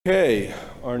Okay,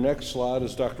 our next slide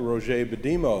is Dr. Roger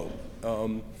Bedimo.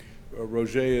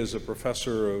 Roger is a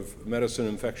professor of medicine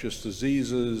and infectious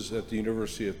diseases at the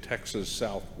University of Texas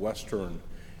Southwestern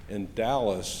in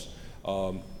Dallas.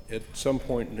 At some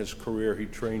point in his career, he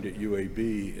trained at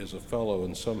UAB as a fellow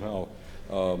and somehow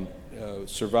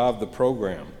survived the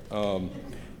program.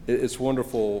 It's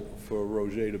wonderful for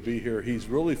Roger to be here. He's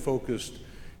really focused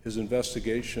his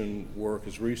investigation work,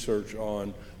 his research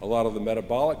on a lot of the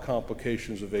metabolic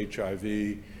complications of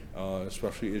HIV,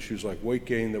 especially issues like weight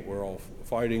gain that we're all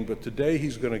fighting. But today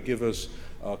he's going to give us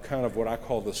kind of what I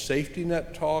call the safety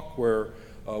net talk, where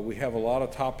we have a lot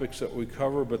of topics that we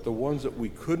cover, but the ones that we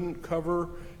couldn't cover,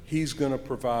 he's going to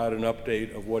provide an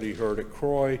update of what he heard at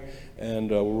CROI, and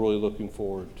we're really looking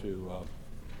forward to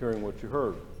hearing what you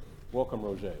heard. Welcome,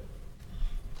 Roger.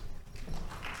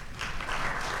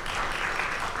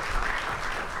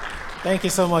 Thank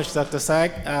you so much, Dr.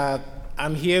 Sag.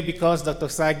 I'm here because Dr.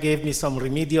 Sag gave me some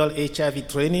remedial HIV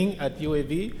training at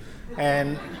UAB,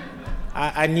 and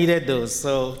I needed those,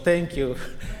 so thank you.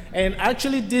 And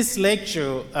actually, this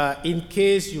lecture, in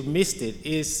case you missed it,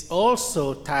 is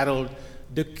also titled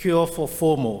The Cure for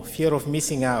FOMO, Fear of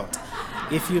Missing Out.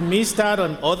 If you missed out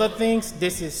on other things,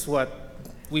 this is what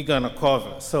we're going to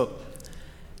cover. So,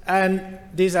 and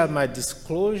these are my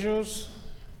disclosures.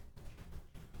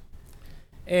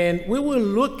 And we will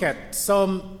look at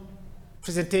some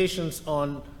presentations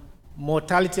on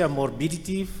mortality and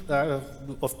morbidity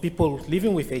of people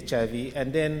living with HIV,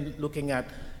 and then looking at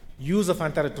use of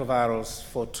antiretrovirals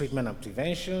for treatment and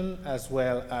prevention, as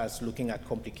well as looking at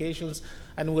complications.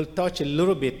 And we'll touch a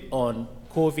little bit on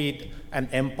COVID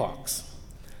and Mpox.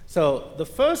 So the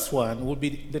first one will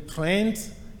be the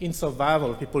trends in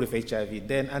survival of people with HIV,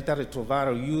 then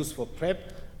antiretroviral use for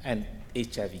PrEP and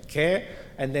HIV care,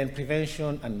 and then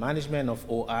prevention and management of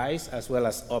OIs, as well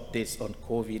as updates on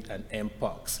COVID and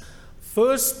Mpox.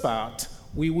 First part,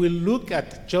 we will look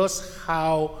at just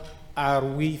how are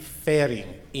we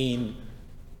faring in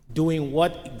doing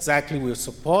what exactly we're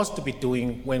supposed to be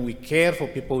doing when we care for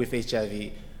people with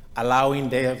HIV, allowing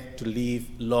them to live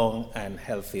long and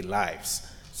healthy lives.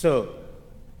 So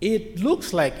it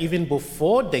looks like even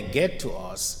before they get to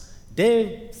us,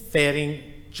 they're faring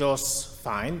just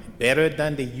fine, better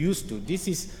than they used to. This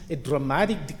is a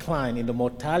dramatic decline in the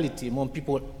mortality among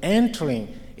people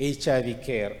entering HIV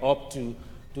care up to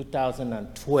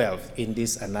 2012 in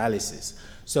this analysis.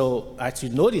 So as you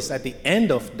notice at the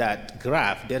end of that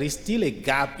graph, there is still a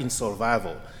gap in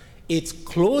survival. It's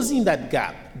closing that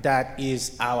gap that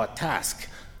is our task,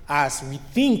 as we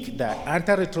think that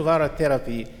antiretroviral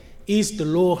therapy is the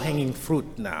low-hanging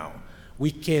fruit now.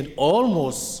 We can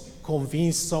almost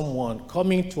convince someone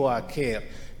coming to our care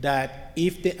that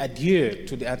if they adhere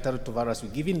to the antiretrovirals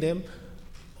we're giving them,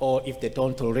 or if they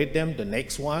don't tolerate them, the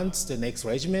next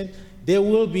regimen, they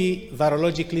will be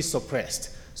virologically suppressed.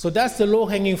 So that's the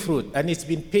low-hanging fruit, and it's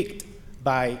been picked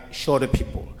by shorter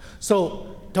people.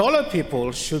 So taller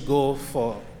people should go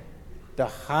for the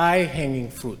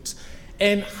high-hanging fruits.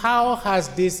 And how has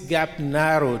this gap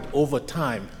narrowed over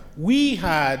time? We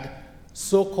had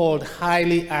so-called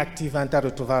highly active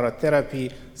antiretroviral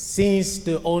therapy since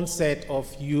the onset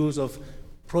of use of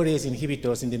protease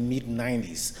inhibitors in the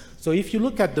mid-90s. So if you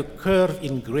look at the curve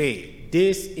in gray,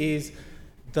 this is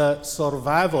the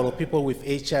survival of people with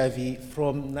HIV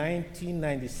from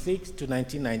 1996 to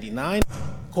 1999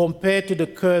 compared to the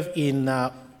curve in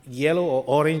yellow or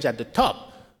orange at the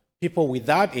top, people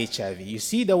without HIV. You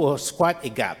see there was quite a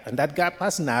gap, and that gap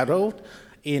has narrowed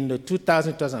in the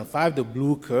 2000-2005, the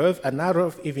blue curve, and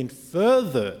narrowed even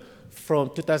further from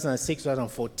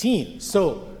 2006-2014.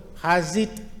 So has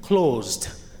it closed?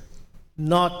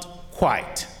 Not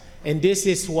quite. And this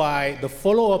is why the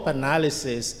follow-up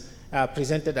analysis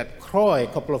presented at CROI a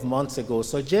couple of months ago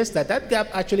suggests that that gap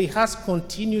actually has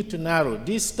continued to narrow.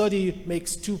 This study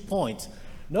makes 2 points.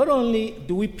 Not only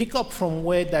do we pick up from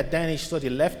where that Danish study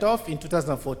left off in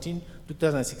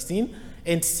 2014-2016,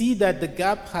 and see that the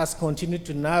gap has continued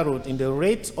to narrow in the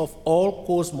rate of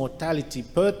all-cause mortality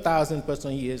per 1,000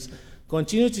 person years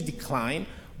continue to decline.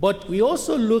 But we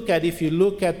also look at, if you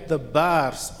look at the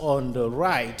bars on the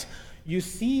right, you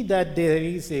see that there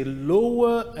is a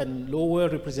lower and lower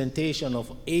representation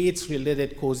of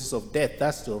AIDS-related causes of death.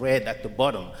 That's the red at the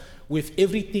bottom, with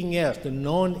everything else, the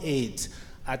non-AIDS,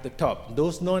 at the top.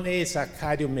 Those non-AIDS are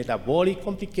cardiometabolic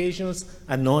complications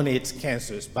and non-AIDS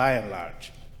cancers, by and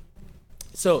large.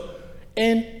 So,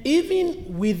 and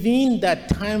even within that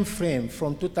time frame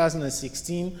from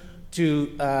 2016 to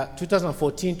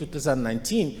 2014 to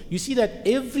 2019, you see that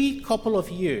every couple of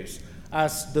years,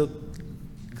 as the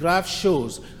graph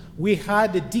shows, we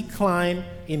had a decline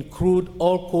in crude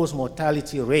all-cause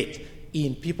mortality rate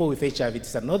in people with HIV.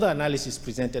 It's another analysis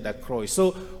presented at CROI.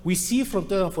 So we see from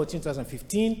 2014,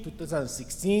 2015,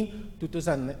 2016,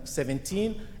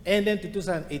 2017, and then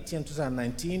 2018,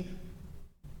 2019,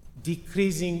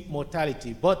 decreasing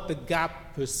mortality, but the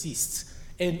gap persists.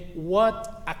 And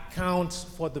what accounts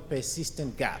for the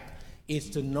persistent gap? It's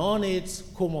the non-AIDS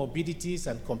comorbidities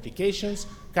and complications,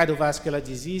 cardiovascular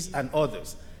disease, and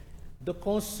others. The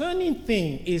concerning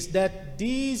thing is that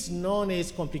these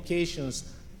non-AIDS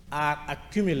complications are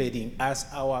accumulating as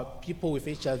our people with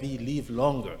HIV live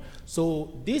longer.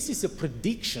 So this is a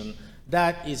prediction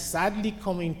that is sadly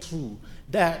coming true,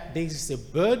 that there is a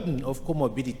burden of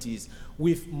comorbidities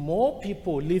with more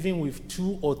people living with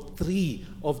 2 or 3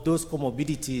 of those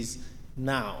comorbidities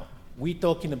now. We're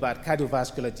talking about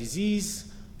cardiovascular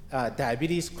disease,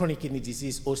 diabetes, chronic kidney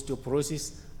disease,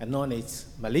 osteoporosis, and non-AIDS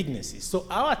malignancies. So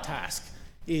our task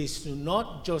is to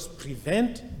not just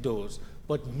prevent those,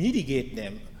 but mitigate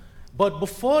them. But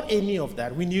before any of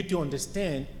that, we need to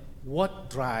understand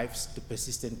what drives the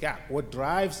persistent gap, what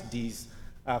drives these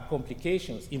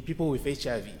complications in people with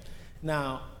HIV.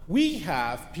 Now, we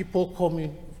have people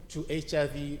coming to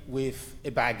HIV with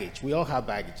a baggage. We all have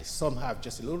baggages. Some have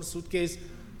just a little suitcase,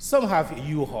 some have a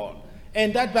U-Haul.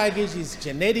 And that baggage is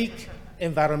genetic,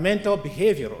 environmental,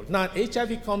 behavioral. Now,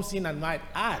 HIV comes in and might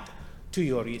add to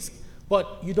your risk,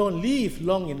 but you don't live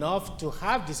long enough to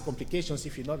have these complications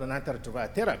if you're not on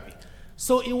antiretroviral therapy.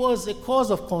 So it was a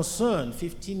cause of concern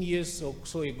 15 years or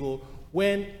so ago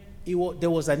when there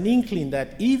was an inkling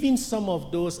that even some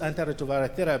of those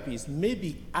antiretroviral therapies may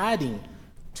be adding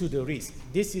to the risk.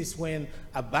 This is when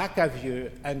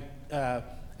abacavir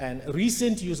and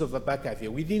recent use of abacavir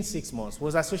within 6 months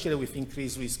was associated with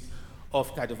increased risk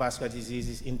of cardiovascular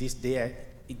diseases in this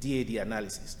DAD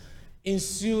analysis.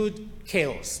 Ensued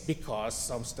chaos because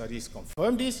some studies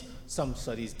confirmed this, some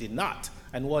studies did not.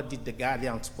 And what did the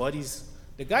guidelines bodies?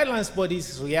 The guidelines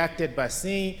bodies reacted by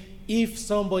saying if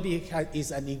somebody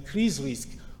is an increased risk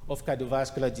of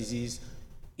cardiovascular disease,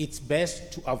 it's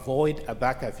best to avoid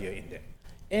abacavir in them.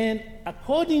 And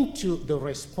according to the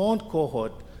RESPOND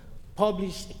cohort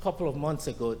published a couple of months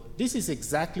ago, this is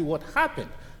exactly what happened.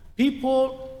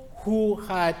 People who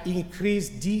had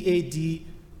increased DAD,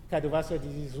 cardiovascular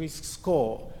disease risk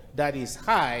score, that is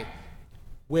high,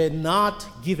 were not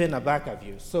given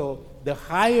abacavir. So the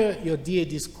higher your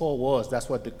DAD score was, that's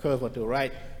what the curve on the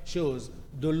right shows,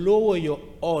 the lower your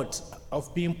odds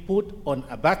of being put on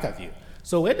abacavir.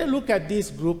 So when they look at this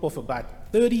group of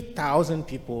about 30,000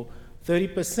 people,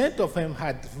 30% of them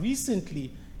had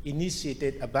recently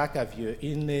initiated abacavir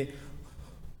in a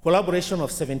collaboration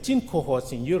of 17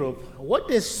 cohorts in Europe. What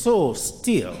they saw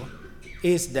still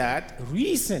is that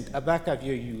recent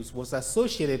abacavir use was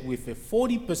associated with a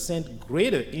 40%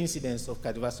 greater incidence of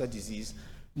cardiovascular disease,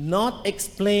 not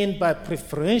explained by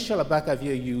preferential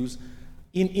abacavir use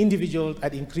in individuals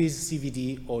at increased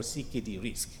CVD or CKD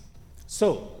risk.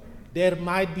 So there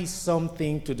might be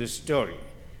something to the story.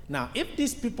 Now, if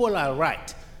these people are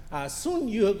right, soon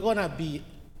you're gonna be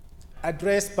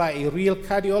addressed by a real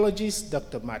cardiologist,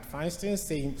 Dr. Matt Feinstein,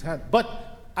 saying,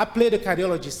 but I play the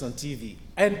cardiologist on TV.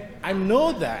 And I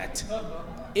know that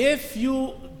if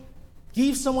you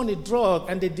give someone a drug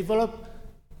and they develop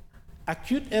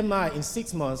acute MI in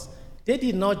 6 months, they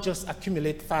did not just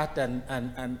accumulate fat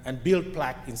and build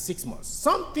plaque in 6 months.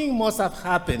 Something must have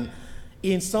happened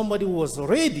in somebody who was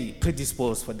already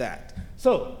predisposed for that.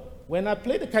 So when I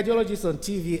play the cardiologist on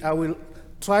TV, I will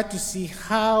try to see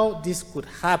how this could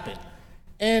happen.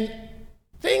 And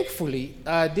thankfully,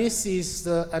 this is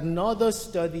another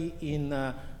study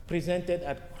presented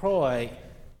at CROI,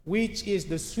 which is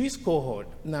the Swiss cohort.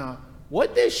 Now,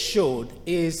 what they showed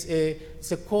is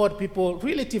it's a cohort of people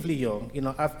relatively young. You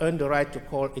know, I've earned the right to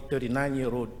call a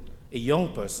 39-year-old a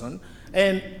young person,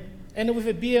 and with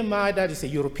a BMI that is a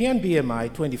European BMI,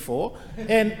 24,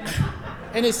 and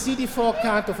a CD4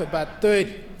 count of about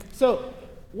 30. So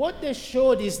what they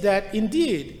showed is that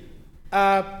indeed,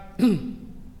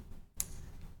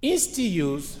 INSTI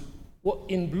use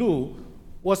in blue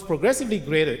was progressively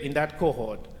greater in that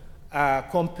cohort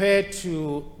compared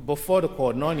to before the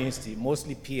cohort, non-INSTI,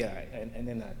 mostly PI and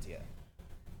NRTI.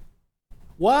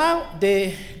 While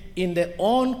in the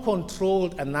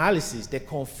uncontrolled analysis, they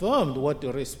confirmed what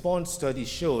the RESPOND study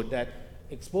showed, that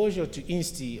exposure to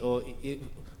INSTI or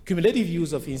cumulative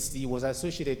use of INSTI was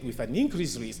associated with an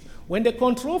increased risk. When they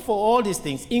controlled for all these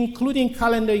things, including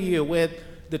calendar year where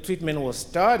the treatment was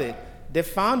started, they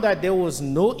found that there was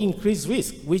no increased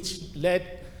risk, which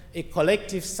led a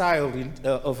collective sigh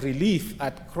of relief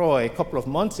at CROI a couple of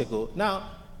months ago. Now,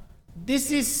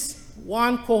 this is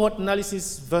one cohort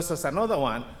analysis versus another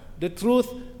one, the truth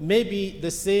may be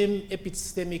the same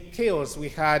epistemic chaos we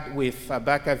had with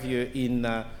Abacavir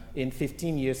in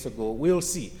 15 years ago. We'll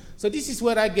see. So this is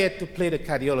where I get to play the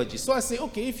cardiologist. So I say,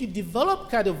 okay, if you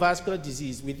develop cardiovascular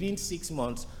disease within 6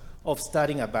 months of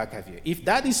starting Abacavir, if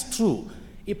that is true,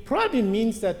 it probably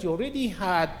means that you already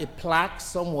had a plaque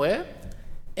somewhere,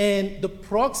 and the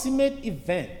proximate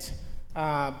event,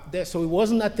 so it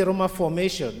wasn't atheroma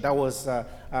formation that was that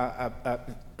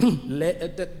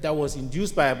was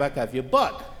induced by Abacavir,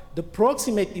 but the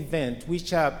proximate event,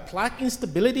 which are plaque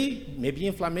instability, maybe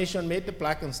inflammation made the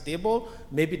plaque unstable,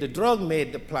 maybe the drug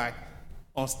made the plaque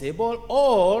unstable,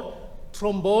 or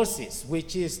thrombosis,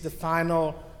 which is the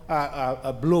final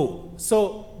blow.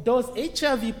 So does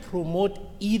HIV promote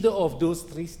either of those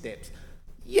three steps?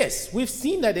 Yes, we've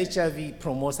seen that HIV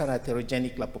promotes an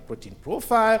atherogenic lipoprotein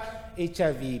profile,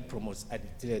 HIV promotes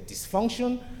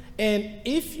dysfunction, and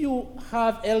if you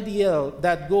have LDL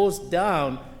that goes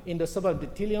down in the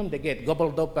subepithelium, they get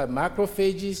gobbled up by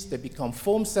macrophages, they become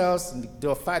foam cells, and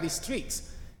there are fatty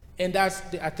streaks, and that's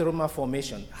the atheroma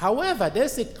formation. However,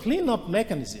 there's a cleanup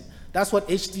mechanism. That's what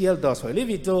HDL does for a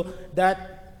liver,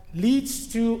 that leads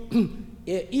to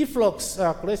efflux,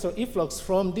 cholesterol efflux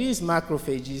from these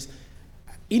macrophages,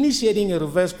 initiating a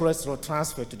reverse cholesterol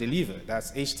transfer to the liver.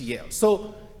 That's HDL.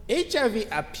 So HIV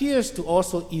appears to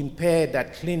also impair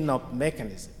that cleanup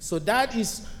mechanism. So that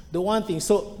is the one thing.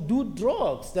 So do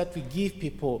drugs that we give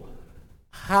people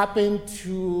happen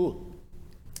to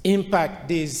impact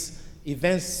these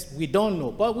events? We don't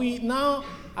know. But we now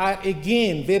are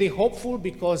again very hopeful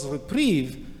because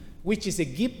Reprieve, which is a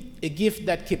gift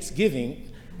that keeps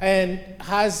giving, and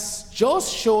has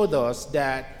just showed us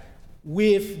that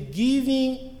with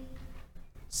giving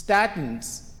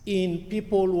statins in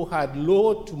people who had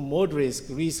low to moderate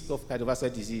risk of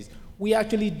cardiovascular disease, we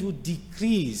actually do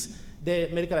decrease the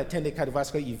medical attended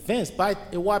cardiovascular events by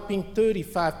a whopping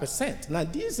 35%. Now,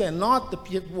 these are not the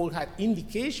people who had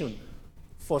indication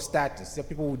for statins, the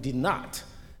people who did not.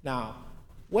 Now,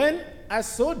 when I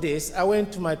saw this, I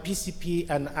went to my PCP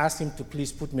and asked him to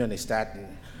please put me on a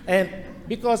statin. And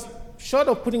because short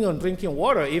of putting on drinking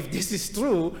water, if this is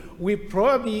true, we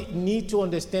probably need to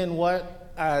understand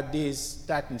what are these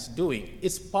statins doing.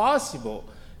 It's possible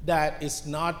that it's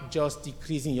not just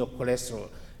decreasing your cholesterol.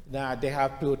 Now, they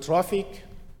have pleiotropic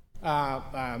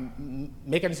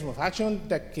mechanism of action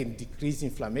that can decrease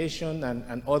inflammation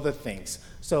and other things.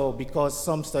 So because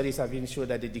some studies have even shown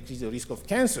that they decrease the risk of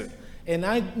cancer. And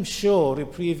I'm sure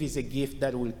Reprieve is a gift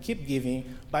that will keep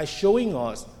giving by showing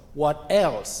us what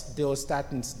else those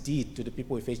statins did to the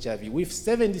people with HIV. With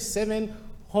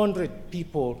 7,700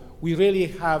 people, we really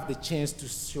have the chance to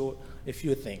show a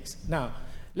few things. Now,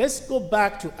 let's go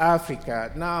back to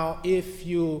Africa. Now,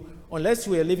 unless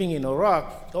we are living in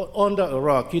Iraq, or under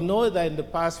Iraq, you know that in the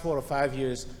past 4 or 5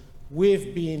 years,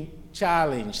 we've been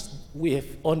challenged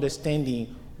with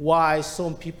understanding why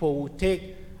some people who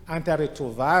take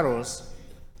antiretrovirals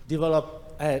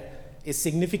develop a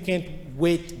significant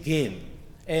weight gain.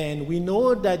 And we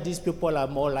know that these people are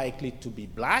more likely to be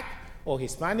Black or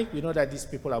Hispanic. We know that these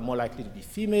people are more likely to be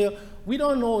female. We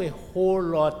don't know a whole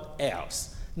lot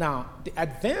else. Now, the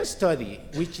ADVANCE study,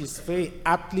 which is very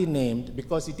aptly named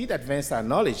because it did advance our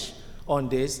knowledge on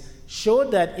this,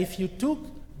 showed that if you took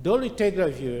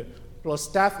dolutegravir plus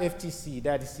TAF FTC,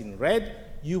 that is in red,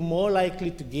 you're more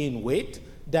likely to gain weight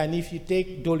than if you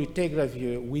take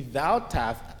dolutegravir without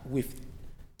TAF with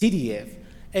TDF.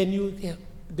 And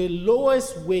the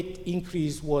lowest weight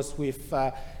increase was with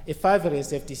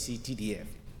efavirenz FTC TDF.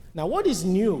 Now, what is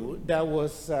new that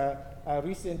was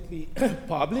recently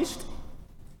published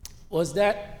was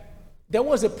that there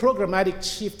was a programmatic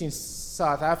shift in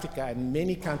South Africa and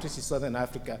many countries in Southern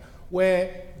Africa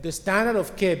where the standard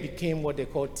of care became what they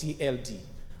call TLD,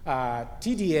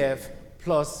 TDF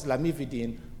plus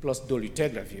lamivudine plus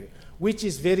dolutegravir, which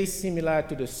is very similar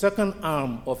to the second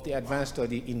arm of the ADVANCE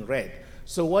study in red.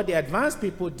 So what the ADVANCE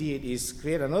people did is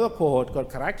create another cohort called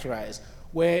CHARACTERIZE,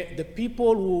 where the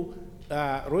people who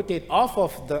rotate off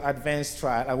of the ADVANCE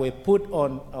trial and were put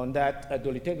on that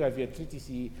dolutegravir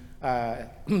 3TC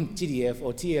TDF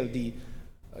or TLD,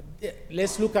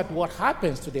 let's look at what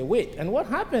happens to their weight. And what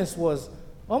happens was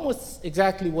almost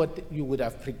exactly what you would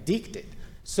have predicted.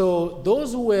 So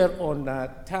those who were on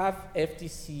TAF,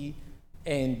 FTC,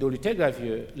 and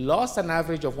dolutegravir lost an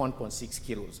average of 1.6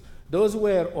 kilos. Those who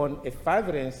were on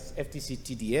efavirenz FTC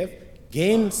TDF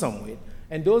gained some weight,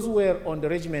 and those who were on the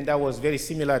regimen that was very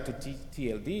similar to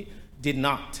TLD did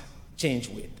not change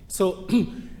weight. So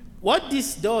what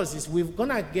this does is we're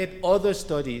gonna get other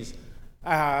studies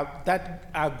that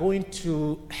are going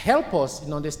to help us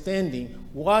in understanding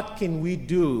what can we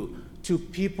do to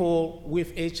people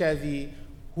with HIV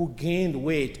who gained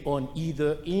weight on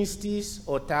either INSTIs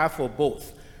or TAF or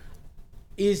both.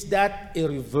 Is that a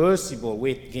reversible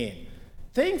weight gain?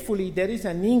 Thankfully, there is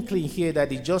an inkling here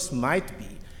that it just might be.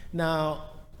 Now,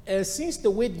 since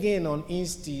the weight gain on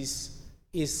INSTIs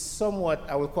is somewhat,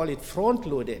 I will call it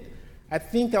front-loaded, I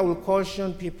think I will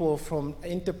caution people from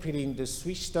interpreting the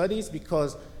switch studies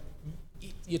because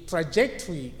your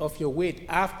trajectory of your weight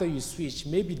after you switch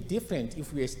may be different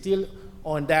if we are still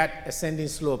on that ascending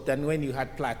slope than when you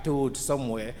had plateaued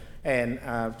somewhere. And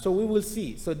so we will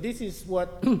see. So this is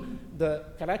what the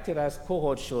characterized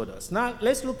cohort showed us. Now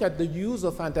let's look at the use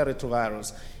of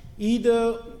antiretrovirals,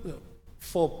 either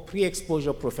for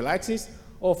pre-exposure prophylaxis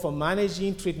or for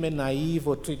managing treatment-naive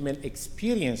or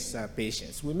treatment-experienced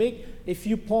patients. We make a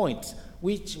few points,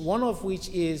 one of which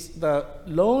is the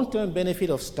long-term benefit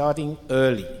of starting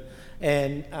early,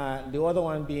 and the other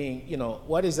one being,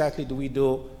 what exactly do we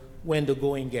do when the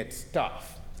going gets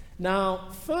tough? Now,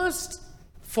 first,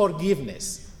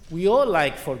 forgiveness. We all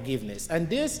like forgiveness, and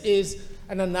this is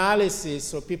an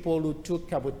analysis of people who took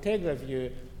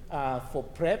cabotegravir for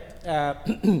PrEP,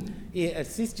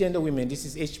 cisgender women. This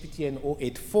is HPTN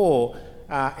 084,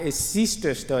 a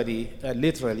sister study,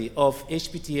 literally, of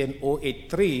HPTN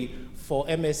 083 for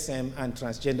MSM and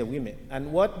transgender women.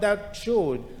 And what that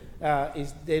showed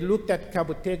is they looked at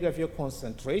cabotegravir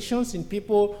concentrations in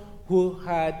people who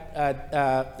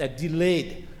had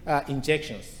delayed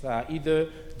injections, either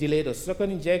delayed or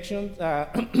second injections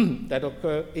that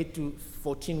occur 8 to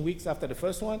 14 weeks after the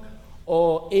first one,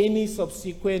 or any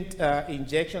subsequent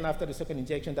injection after the second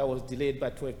injection that was delayed by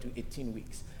 12 to 18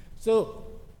 weeks. So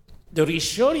the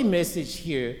reassuring message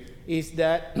here is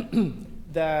that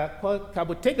the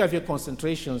cabotegravir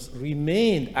concentrations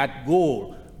remained at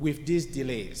goal with these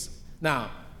delays.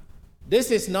 Now,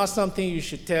 this is not something you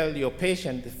should tell your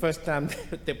patient the first time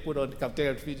they put on the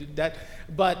cabotegravir,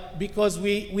 but because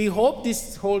we hope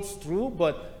this holds true,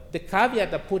 but the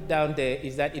caveat I put down there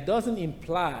is that it doesn't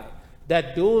imply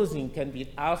that dosing can be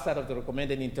outside of the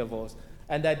recommended intervals,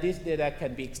 and that this data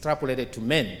can be extrapolated to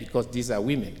men because these are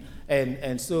women.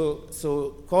 And so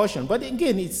caution. But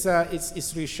again,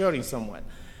 it's reassuring somewhat.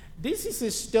 This is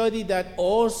a study that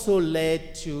also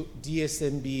led to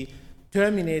DSMB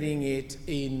terminating it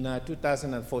in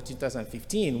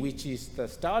 2014-2015, which is the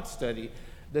START study.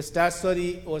 The START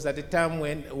study was at a time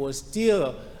when it was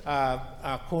still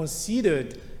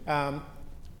considered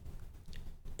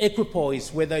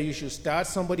equipoise whether you should start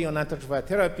somebody on antiretroviral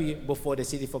therapy before the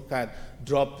CD4 count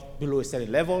dropped below a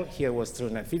certain level, here was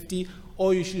 350,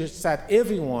 or you should start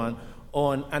everyone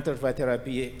on antiretroviral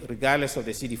therapy regardless of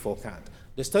the CD4 count.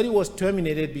 The study was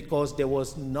terminated because there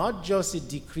was not just a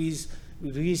decreased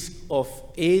risk of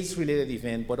AIDS-related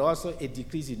events, but also a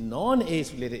decrease in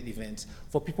non-AIDS-related events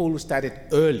for people who started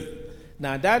early.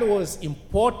 Now that was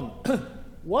important.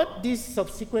 What this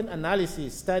subsequent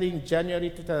analysis starting January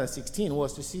 2016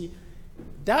 was to see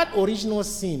that original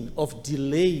sin of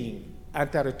delaying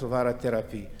antiretroviral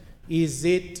therapy. Is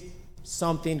it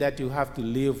something that you have to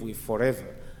live with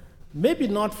forever? Maybe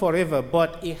not forever,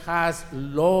 but it has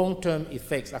long-term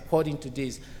effects according to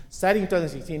this. Starting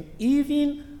 2016,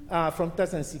 even from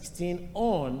 2016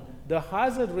 on, the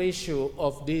hazard ratio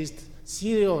of these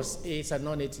serious AIDS and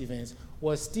non-AIDS events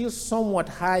was still somewhat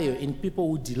higher in people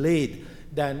who delayed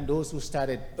than those who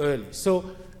started early. So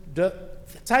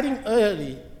starting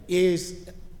early is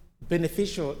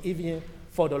beneficial even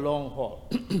for the long haul.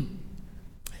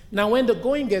 Now, when the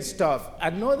going gets tough,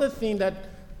 another thing that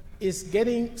is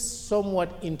getting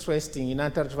somewhat interesting in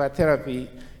antiretroviral therapy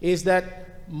is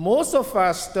that most of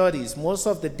our studies, most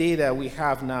of the data we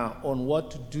have now on what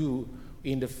to do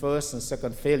in the first and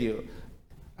second failure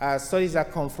are studies that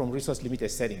come from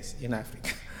resource-limited settings in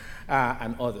Africa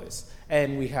and others.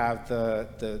 And we have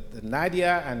the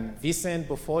Nadia and Vicent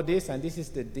before this, and this is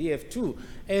the DF2.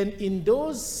 And in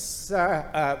those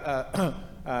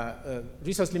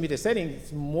resource-limited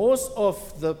settings, most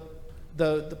of the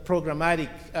programmatic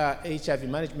HIV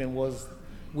management was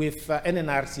with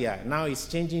NNRTI. Now it's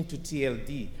changing to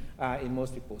TLD in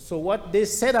most people. So what they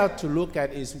set out to look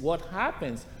at is what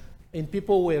happens in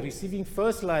people who are receiving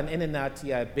first-line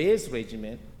NNRTI-based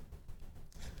regimen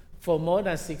for more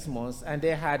than 6 months, and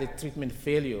they had a treatment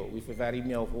failure with a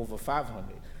viremia of over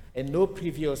 500, and no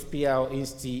previous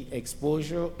PL-INSTI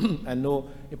exposure, and no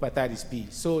hepatitis B.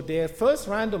 So they first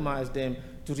randomized them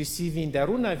to receiving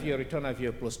darunavir,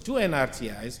 ritonavir plus 2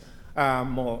 NRTIs,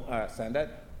 more standard,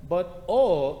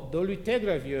 or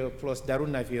dolutegravir plus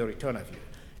darunavir, ritonavir.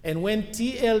 And when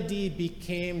TLD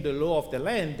became the law of the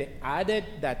land, they added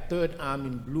that third arm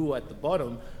in blue at the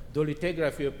bottom,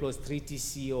 dolutegravir plus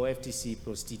 3TC or FTC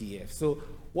plus TDF. So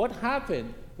what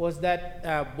happened was that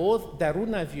both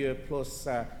darunavir plus,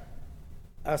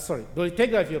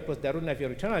 dolutegravir plus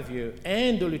darunavir ritonavir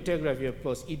and dolutegravir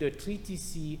plus either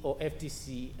 3TC or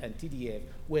FTC and TDF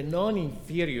were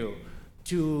non-inferior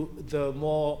to the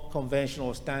more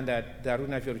conventional standard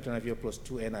darunavir ritonavir plus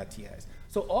 2 NRTIs.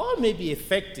 So all may be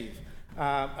effective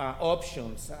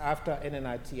options after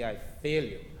NNRTI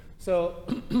failure. So,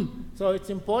 so it's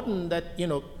important that, you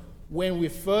know, when we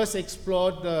first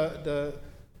explored the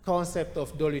concept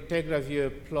of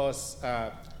dolutegravir plus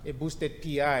a boosted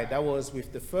PI, that was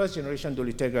with the first generation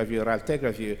dolutegravir,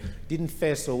 raltegravir, didn't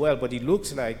fare so well, but it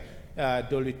looks like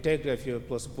dolutegravir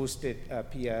plus boosted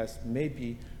PIs may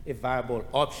be a viable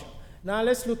option. Now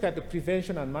let's look at the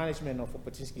prevention and management of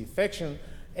opportunistic infection.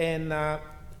 And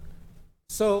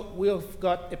so we've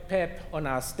got a PEP on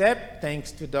our step,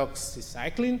 thanks to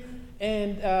doxycycline.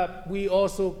 And we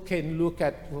also can look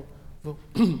at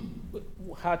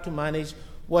how to manage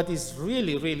what is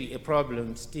really, really a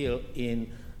problem still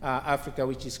in Africa,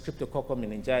 which is cryptococcal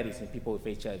meningitis in people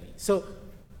with HIV. So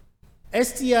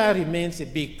STI remains a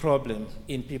big problem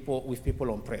in people with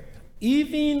people on PrEP.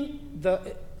 Even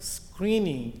the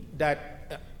screening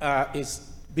that is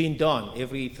being done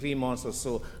every 3 months or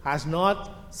so has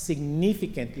not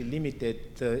significantly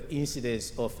limited the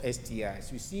incidence of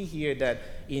STIs. You see here that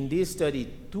in this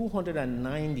study,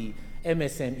 290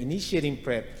 MSM initiating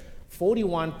PrEP,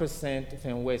 41% of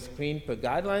them were screened per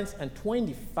guidelines, and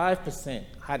 25%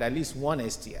 had at least one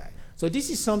STI. So this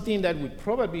is something that we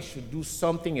probably should do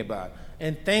something about.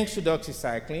 And thanks to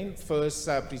doxycycline, first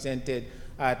presented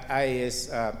at IAS,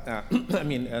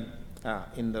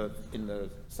 in the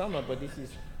summer, but this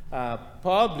is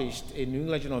published in New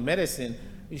England Journal of Medicine.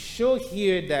 We show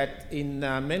here that in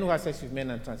men who have sex with men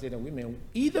and transgender women,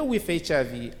 either with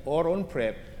HIV or on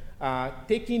PrEP,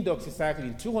 taking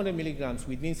doxycycline 200 milligrams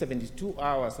within 72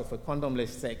 hours of a condomless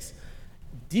sex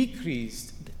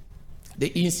decreased the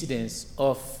incidence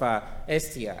of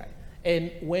STI.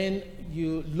 And when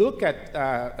you look at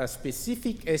a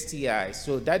specific STI,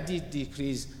 so that did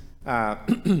decrease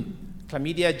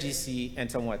chlamydia, GC,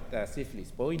 and somewhat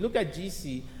syphilis. But when you look at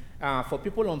GC, for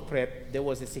people on PrEP, there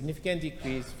was a significant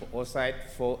decrease for oocyte.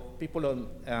 For people on,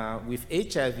 with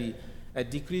HIV, a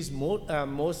decrease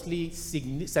mostly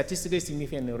statistically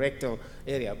significant in the rectal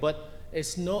area. But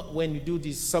it's not, when you do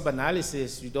this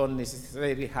sub-analysis, you don't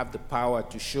necessarily have the power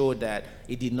to show that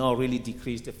it did not really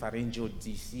decrease the pharyngeal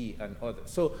GC and others.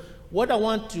 So what I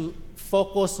want to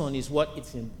focus on is what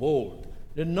is in bold.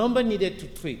 The number needed to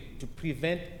treat to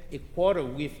prevent a quarter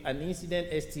with an incident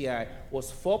STI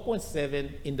was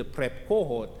 4.7 in the PrEP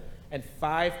cohort and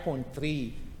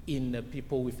 5.3 in the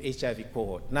people with HIV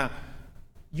cohort. Now,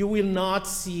 you will not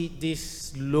see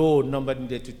this low number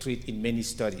needed to treat in many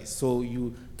studies. So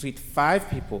you treat 5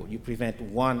 people, you prevent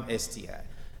 1 STI.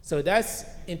 So that's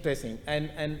interesting.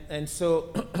 And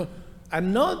so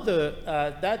another,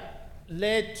 that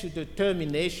led to the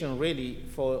termination really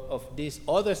of this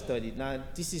other study. Now,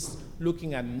 this is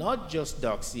looking at not just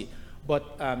doxy,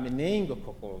 but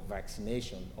meningococcal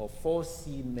vaccination or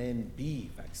 4C-MEN-B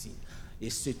vaccine.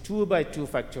 It's a 2x2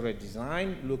 factorial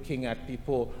design looking at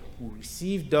people who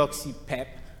receive doxy PEP,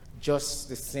 just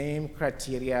the same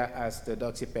criteria as the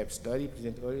doxy PEP study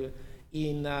presented earlier.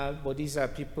 But these are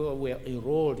people who were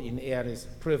enrolled in ARS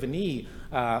Prevenir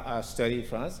study in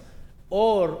France,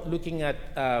 or looking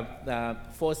at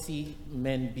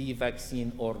 4C-MEN-B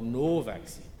vaccine or no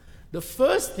vaccine. The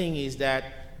first thing is that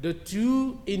the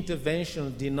two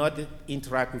interventions did not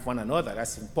interact with one another.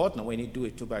 That's important when you do a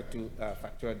 2x2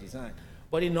 factorial design.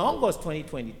 But in August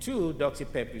 2022,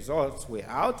 DoxyPEP results were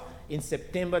out. In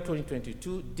September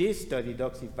 2022, this study,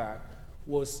 DoxyVac,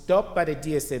 was stopped by the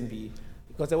DSMB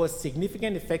because there was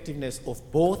significant effectiveness of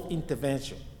both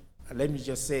interventions. Let me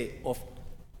just say, of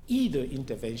either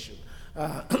intervention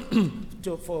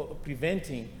for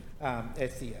preventing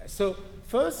STI. So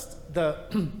first, the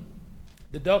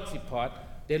doxy part,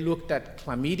 they looked at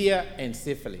chlamydia and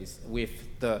syphilis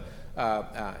with the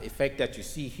effect that you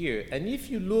see here. And if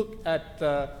you look at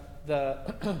the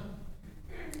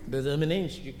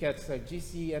meninges, you get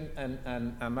GC and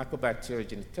Mycobacterium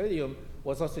genitalium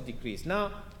was also decreased.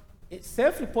 Now,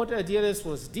 self-reported adherence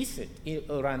was decent,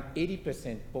 around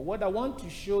 80%. But what I want to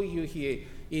show you here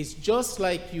is just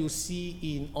like you see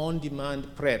in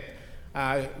on-demand PrEP,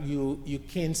 you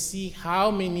can see how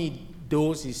many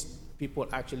doses people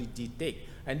actually did take.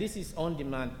 And this is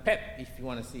on-demand PEP, if you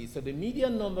want to see. So the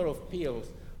median number of pills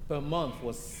per month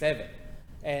was 7.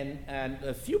 and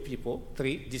a few people,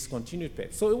 3, discontinued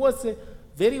PrEP. So it was a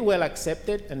very well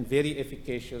accepted and very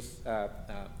efficacious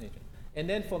agent. And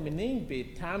then for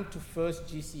meningitis, time to first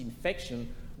GC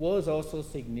infection was also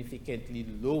significantly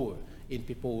lower in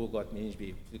people who got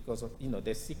meningitis because of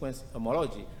the sequence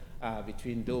homology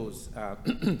between those.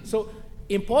 So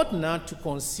important now to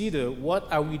consider what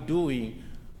are we doing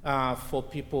for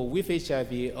people with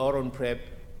HIV or on PrEP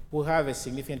who have a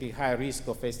significantly high risk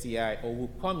of STI or who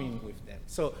come in with them.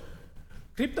 So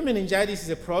cryptomeningitis is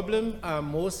a problem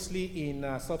mostly in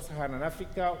sub-Saharan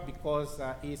Africa because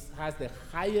it has the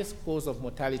highest cause of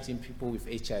mortality in people with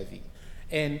HIV.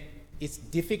 And it's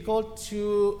difficult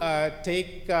to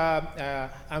take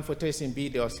amphotericin B,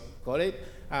 they also call it,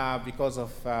 because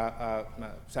of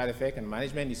side effect and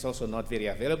management. It's also not very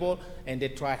available. And they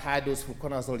tried high dose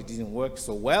fluconazole, it didn't work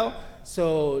so well.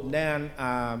 So then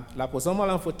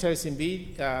liposomal amphotericin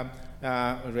B,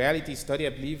 reality study,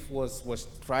 I believe, was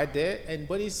tried there,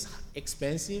 but it's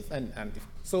expensive. And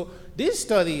so this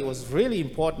study was really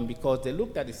important because they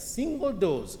looked at a single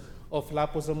dose of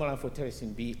liposomal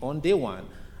amphotericin B on day 1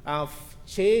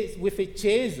 with a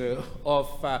chaser of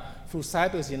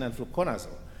flucytosine and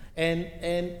fluconazole. And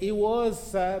it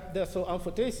was, so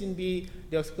amphotericin B,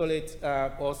 the oxalate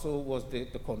also was the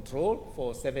control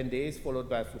for 7 days, followed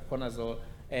by fluconazole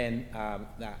and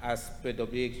as per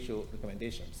WHO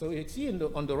recommendation. So you see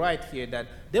on the right here that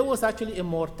there was actually a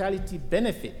mortality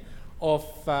benefit of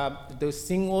the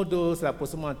single dose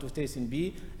liposomal amphotericin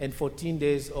B and 14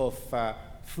 days of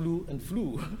flu.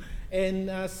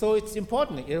 And so it's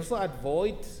important. It also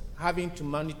avoids having to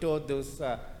monitor those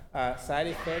side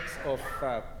effects of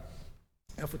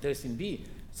amphotericin B.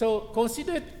 So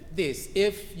consider this: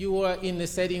 if you are in a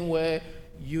setting where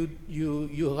you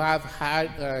have had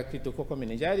cryptococcal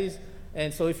meningitis,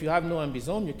 and so if you have no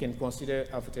ambisome, you can consider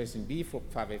amphotericin B for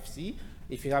 5-FC.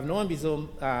 If you have no ambisome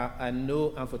and no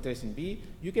amphotericin B,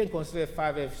 you can consider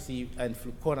 5-FC and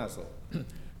fluconazole.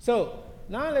 So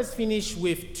now let's finish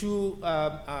with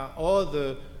all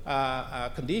the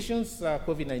conditions,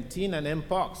 COVID-19 and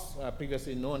Mpox,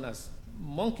 previously known as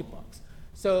monkeypox.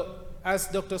 So as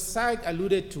Dr. Saig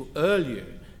alluded to earlier,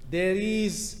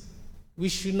 we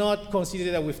should not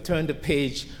consider that we've turned the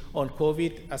page on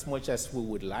COVID as much as we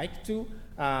would like to,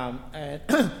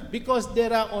 because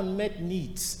there are unmet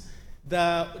needs.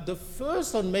 The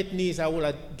first unmet needs I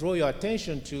will draw your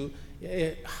attention to: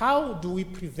 how do we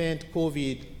prevent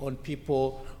COVID on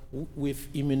people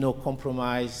with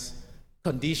immunocompromised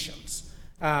conditions?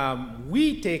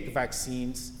 We take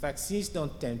vaccines. Vaccines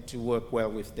don't tend to work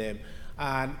well with them.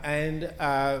 And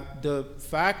the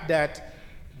fact that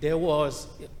there was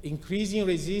increasing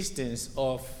resistance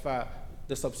of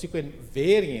the subsequent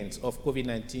variants of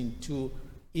COVID-19 to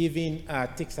even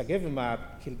tixagevimab,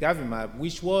 kilgavimab,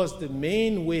 which was the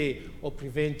main way of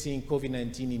preventing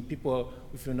COVID-19 in people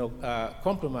with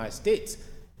compromised states,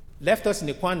 left us in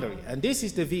a quandary. And this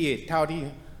is the VA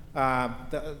touting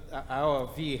our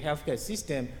VA healthcare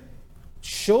system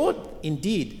showed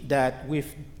indeed that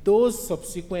with those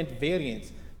subsequent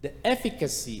variants, the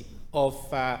efficacy of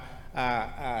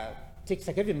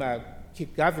tixagevimab,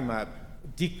 kilgavimab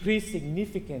decreased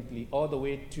significantly all the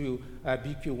way to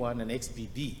BQ1 and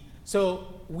XBB. So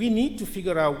we need to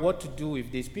figure out what to do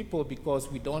with these people because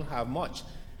we don't have much.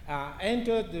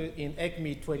 Entered in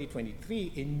ECME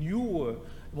 2023 a newer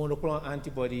monoclonal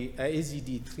antibody,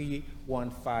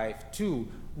 AZD3152,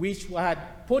 which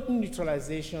had potent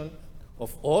neutralization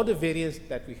of all the variants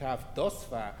that we have thus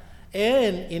far,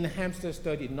 and in a hamster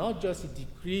study, not just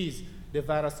decrease the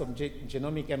virus of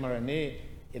genomic mRNA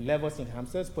levels in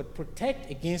hamsters, but protect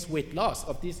against weight loss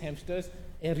of these hamsters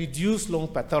and reduce lung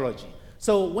pathology.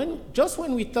 So just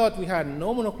when we thought we had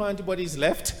no monoclonal antibodies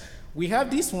left, we have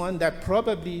this one that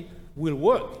probably will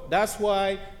work. That's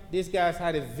why these guys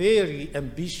had a very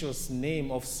ambitious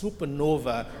name of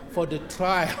Supernova for the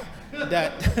trial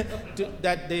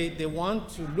that they want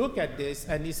to look at this,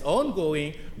 and it's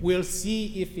ongoing. We'll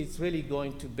see if it's really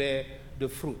going to bear the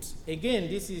fruits. Again,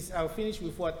 I'll finish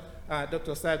with what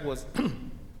Dr. Saig was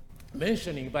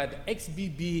mentioning about the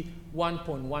XBB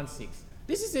 1.16.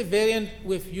 This is a variant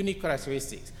with unique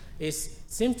characteristics. It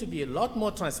seems to be a lot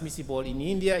more transmissible. In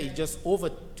India, it just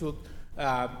overtook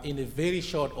in a very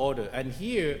short order. And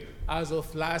here, as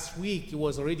of last week, it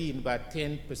was already in about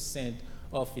 10%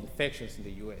 of infections in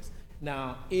the US.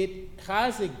 Now, it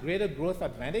has a greater growth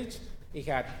advantage. It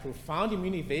had profound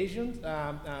immune evasion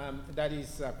that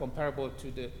is comparable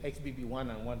to the XBB1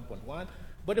 and 1.1.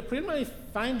 But the preliminary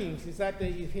findings is that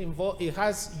it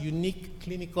has unique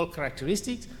clinical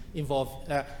characteristics. It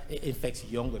infects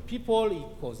younger people.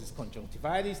 It causes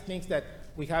conjunctivitis, things that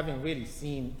we haven't really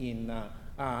seen in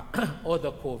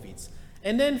other COVIDs.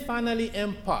 And then finally,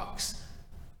 Mpox.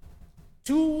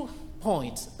 2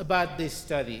 points about this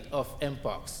study of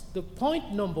Mpox. The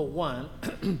point number one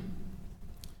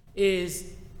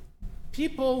is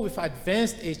people with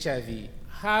advanced HIV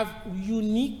have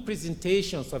unique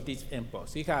presentations of this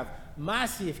Mpox. You have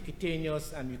massive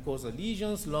cutaneous and mucosal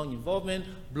lesions, lung involvement,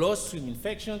 bloodstream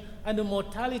infection, and the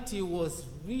mortality was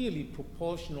really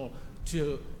proportional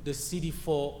to the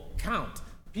CD4 count.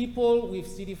 People with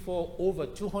CD4 over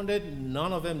 200,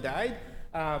 none of them died.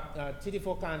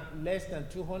 CD4 count less than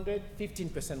 200,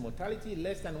 15% mortality,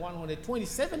 less than 100,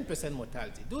 27%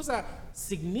 mortality. Those are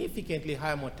significantly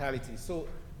higher mortality. So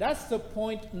that's the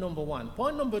point number one.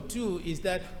 Point number two is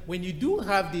that when you do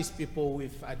have these people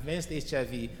with advanced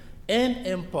HIV and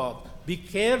Mpox, be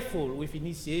careful with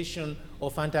initiation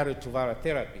of antiretroviral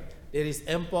therapy. There is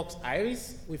Mpox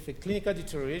iris with a clinical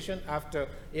deterioration after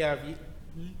ARV,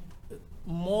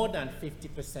 more than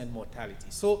 50% mortality.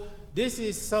 So this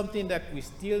is something that we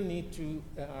still need to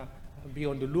be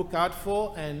on the lookout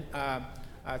for, and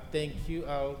thank you.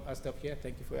 I'll stop here.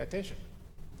 Thank you for your attention.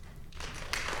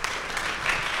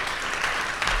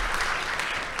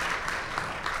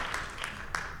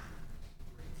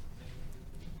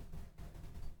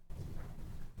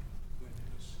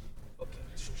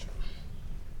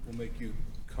 We'll make you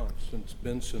Constance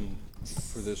Benson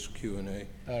for this Q&A.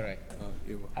 All right.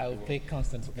 I'll take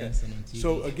Constance Benson on TV.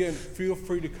 So again, feel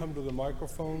free to come to the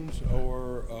microphones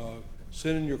or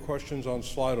send in your questions on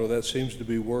Slido. That seems to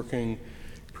be working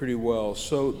pretty well.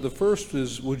 So the first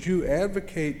is, would you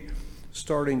advocate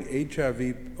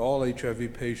starting all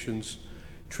HIV patients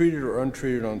treated or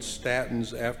untreated on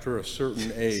statins after a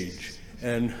certain age?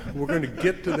 And we're going to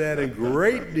get to that in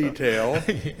great detail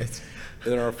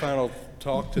in our final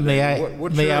talk today.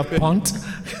 May I punt?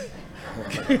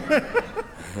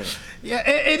 Yeah,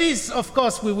 it is, of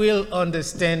course, we will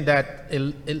understand that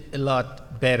a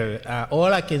lot better.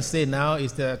 All I can say now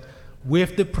is that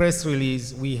with the press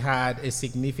release, we had a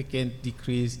significant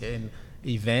decrease in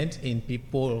event in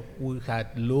people who had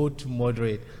low to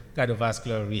moderate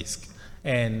cardiovascular risk.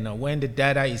 And when the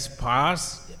data is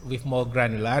parsed with more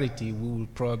granularity, we will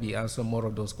probably answer more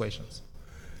of those questions.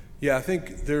 Yeah, I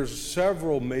think there's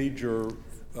several major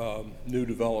new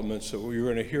developments that we're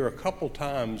going to hear a couple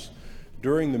times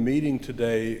during the meeting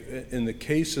today. In the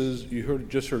cases, you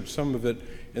just heard some of it,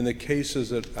 in the cases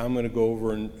that I'm going to go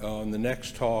over on the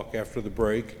next talk after the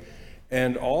break,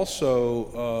 and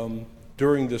also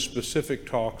during the specific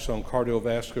talks on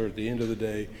cardiovascular at the end of the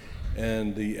day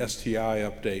and the STI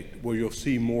update, where you'll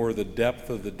see more of the depth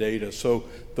of the data. So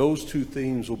those two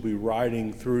themes will be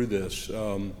riding through this.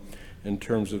 In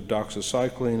terms of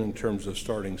doxycycline, in terms of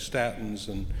starting statins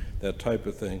and that type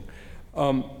of thing.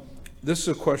 This is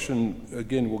a question,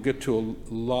 again, we'll get to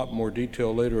a lot more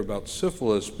detail later about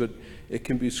syphilis, but it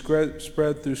can be spread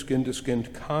through skin-to-skin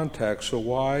contact, so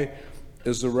why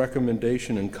is the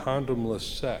recommendation in condomless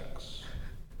sex?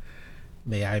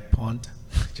 May I punt?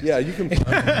 Yeah, you can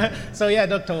punt. So yeah,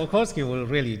 Dr. Wokolski will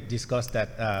really discuss that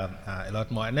a lot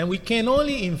more. And then we can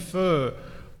only infer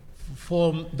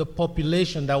from the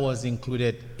population that was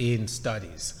included in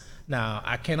studies. Now,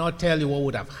 I cannot tell you what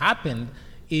would have happened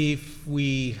if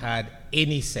we had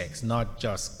any sex, not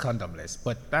just condomless,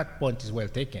 but that point is well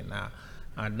taken.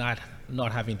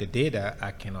 Not having the data,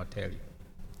 I cannot tell you.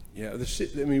 Yeah,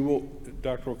 I mean,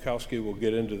 Dr. Wachowski will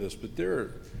get into this, but I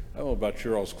don't know about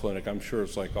your all's clinic, I'm sure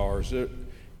it's like ours.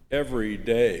 Every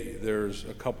day there's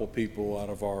a couple people out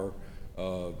of our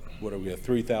what do we have,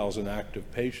 3,000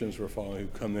 active patients we're following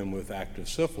who come in with active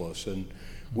syphilis. And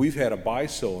we've had a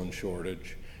bicillin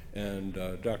shortage, and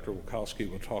Dr.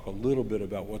 Wachowski will talk a little bit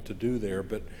about what to do there,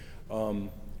 but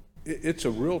it's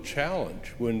a real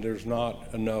challenge when there's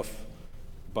not enough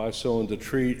bicillin to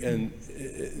treat, and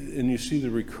you see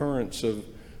the recurrence of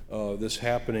this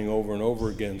happening over and over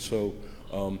again. So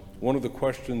one of the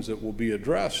questions that will be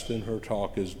addressed in her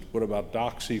talk is, what about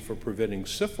doxy for preventing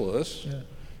syphilis? Yeah.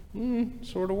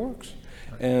 Sort of works.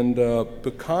 And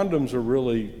but condoms are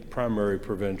really primary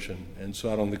prevention, and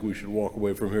so I don't think we should walk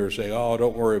away from here and say, oh,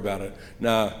 don't worry about it.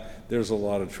 Nah, there's a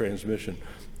lot of transmission.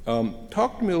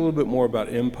 Talk to me a little bit more about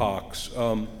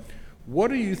Mpox. What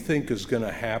do you think is going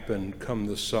to happen come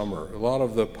this summer? A lot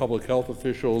of the public health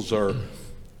officials are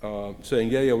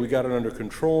saying, yeah, we got it under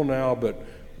control now, but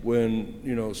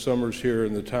when summer's here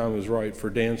and the time is right for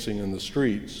dancing in the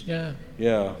streets. Yeah.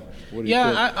 What do you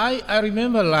think? I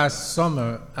remember last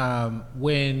summer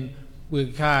when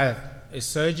we had a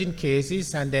surge in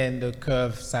cases and then the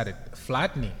curve started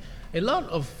flattening. A lot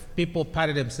of people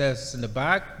patted themselves in the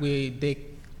back. They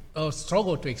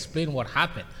struggled to explain what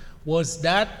happened. Was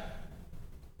that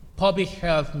public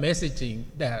health messaging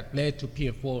that led to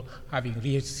people having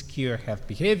riskier health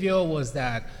behavior was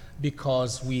that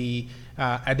because we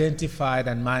identified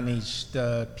and managed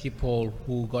the people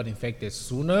who got infected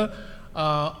sooner,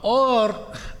 or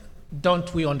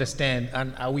don't we understand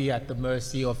and are we at the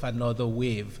mercy of another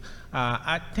wave?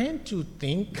 I tend to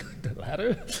think the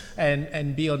latter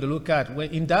and be on the lookout.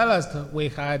 In Dallas, we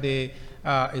had a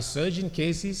surge in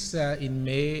cases in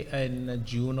May and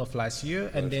June of last year,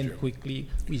 and then quickly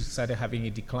we started having a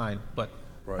decline. But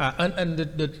and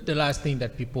the last thing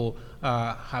that people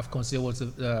have considered was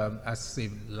as a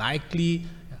likely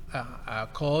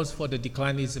cause for the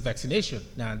decline is vaccination.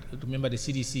 Now, remember the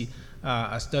CDC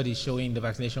study showing the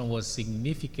vaccination was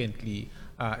significantly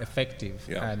effective,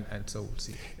 and so we'll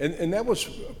see. And that was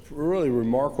really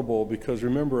remarkable because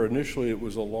remember initially it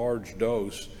was a large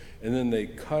dose, and then they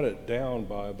cut it down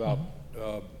by about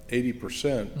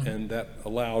 80%, and that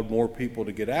allowed more people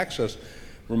to get access.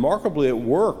 Remarkably, it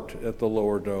worked at the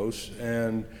lower dose,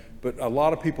 but a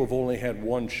lot of people have only had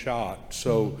one shot.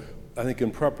 So I think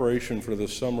in preparation for the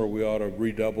summer, we ought to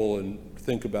redouble and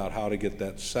think about how to get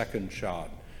that second shot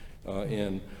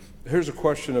in. Here's a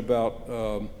question about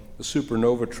the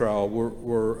Supernova trial.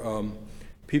 Were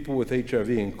people with HIV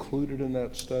included in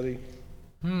that study?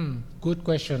 Good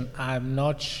question. I'm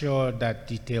not sure that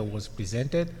detail was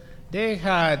presented. They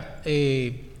had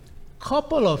a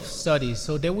couple of studies,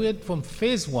 so they went from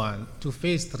phase 1 to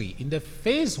phase 3. In the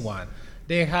phase 1,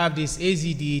 they have this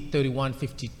AZD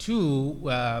 3152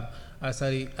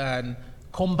 and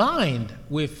combined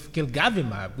with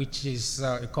kilgavimab, which is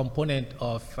a component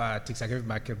of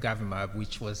tixagevimab,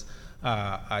 which was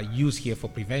used here for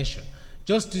prevention,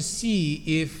 just to see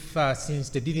if, since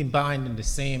they didn't bind in the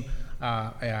same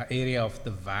area of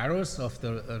the virus, of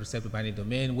the receptor binding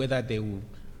domain, whether they will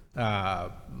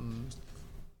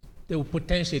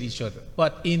potentiate each other.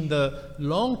 But in the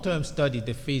long-term study,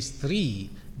 the phase 3,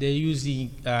 they're using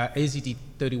AZD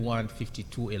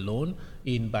 3152 alone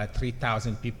in about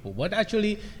 3,000 people. What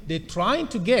actually they're trying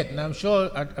to get, and I'm sure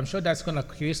that's going to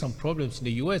create some problems in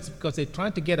the U.S. because they're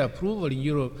trying to get approval in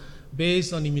Europe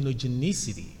based on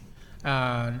immunogenicity.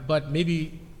 But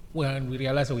maybe when we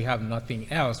realize that we have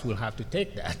nothing else, we'll have to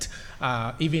take that.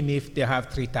 Even if they have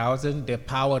 3,000, they're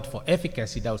powered for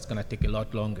efficacy, that's going to take a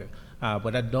lot longer.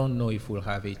 But I don't know if we'll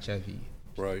have HIV.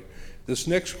 Right. This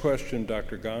next question,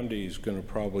 Dr. Gandhi is going to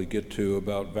probably get to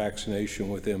about vaccination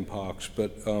with Mpox,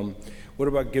 but what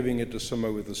about giving it to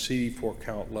somebody with a CD4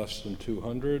 count less than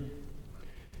 200?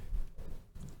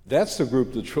 That's the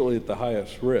group that's really at the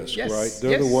highest risk, right?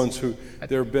 They're the ones who,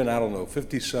 there have been, I don't know,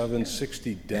 57,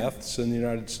 60 deaths in the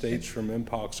United States from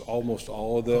Mpox. Almost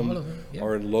all of them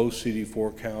are in low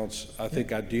CD4 counts. I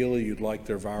think ideally you'd like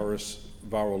their viral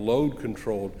load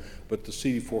controlled, but the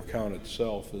CD4 count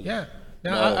itself is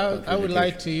Now, I would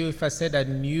like to you, if I said I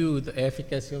knew the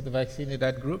efficacy of the vaccine in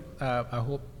that group, I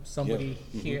hope somebody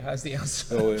here has the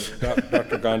answer.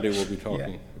 Dr. Gandhi will be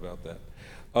talking about that.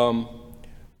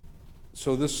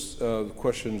 So this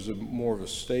question is more of a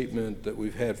statement that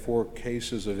we've had 4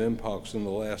 cases of Mpox in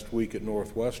the last week at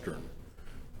Northwestern.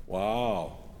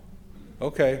 Wow.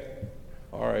 Okay.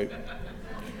 All right.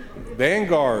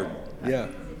 Vanguard. Yeah.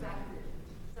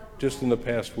 Just in the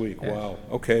past week. Wow.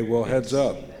 Okay. Well, heads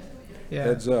up.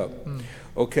 Heads up.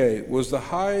 Okay. Was the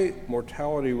high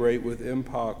mortality rate with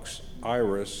Mpox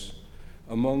iris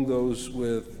among those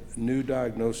with new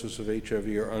diagnosis of HIV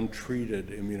or untreated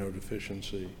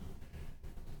immunodeficiency?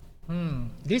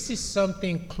 This is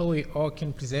something CROI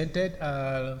Orkin presented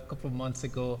a couple of months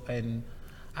ago, and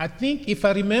I think, if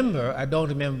I remember, I don't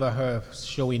remember her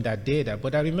showing that data,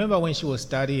 but I remember when she was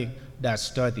studying that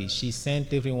study, she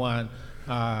sent everyone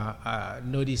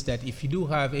notice that if you do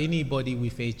have anybody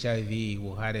with HIV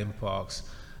who had Mpox,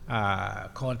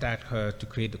 contact her to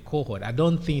create a cohort. I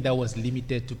don't think that was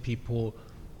limited to people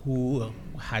who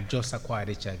had just acquired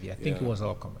HIV. I think it was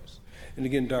all comers. And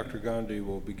again, Dr. Gandhi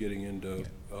will be getting into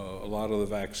a lot of the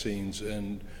vaccines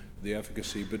and the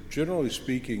efficacy, but generally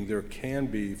speaking, there can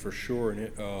be, for sure,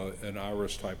 an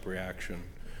iris-type reaction.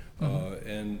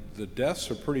 And the deaths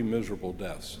are pretty miserable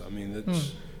deaths. I mean,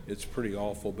 it's pretty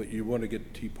awful, but you want to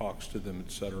get TPOXX to them,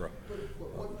 et cetera.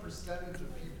 But what percentage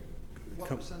of people? What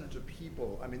percentage of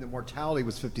people? I mean, the mortality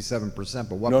was 57%,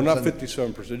 but what? No, not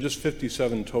 57%. Just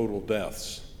 57 total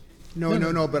deaths.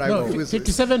 No, but it was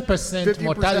 57%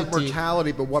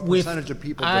 mortality. But what percentage of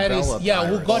people developed iris?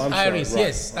 Who got iris? Right.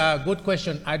 Yes, good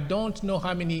question. I don't know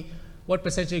what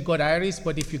percentage got iris,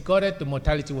 but if you got it, the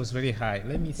mortality was very high.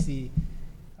 Let me see.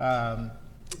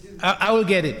 I will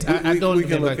get it. We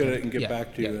can look at it and get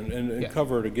back to you and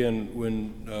cover it again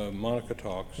when Monica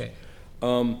talks. Okay.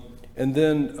 And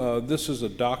then this is a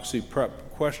doxy prep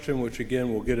question, which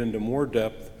again, we'll get into more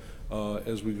depth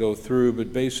as we go through,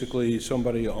 but basically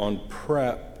somebody on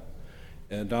PrEP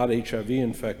and not HIV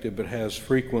infected, but has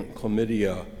frequent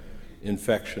chlamydia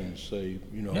infections, say,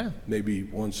 maybe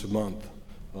once a month.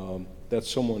 That's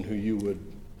someone who you would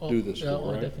do this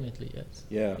for, right? Definitely, yes.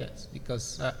 Yeah. Yes,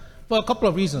 because for a couple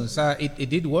of reasons. It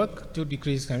did work to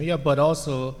decrease chlamydia, but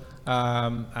also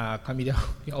chlamydia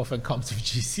often comes with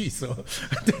GC, so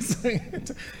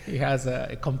he has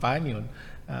a companion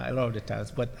a lot of the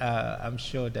times. But I'm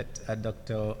sure that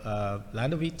Dr.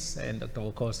 Landowitz and Dr.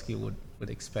 Wokorski would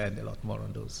expand a lot more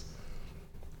on those.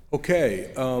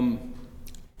 Okay.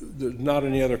 There's not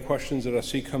any other questions that I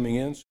see coming in.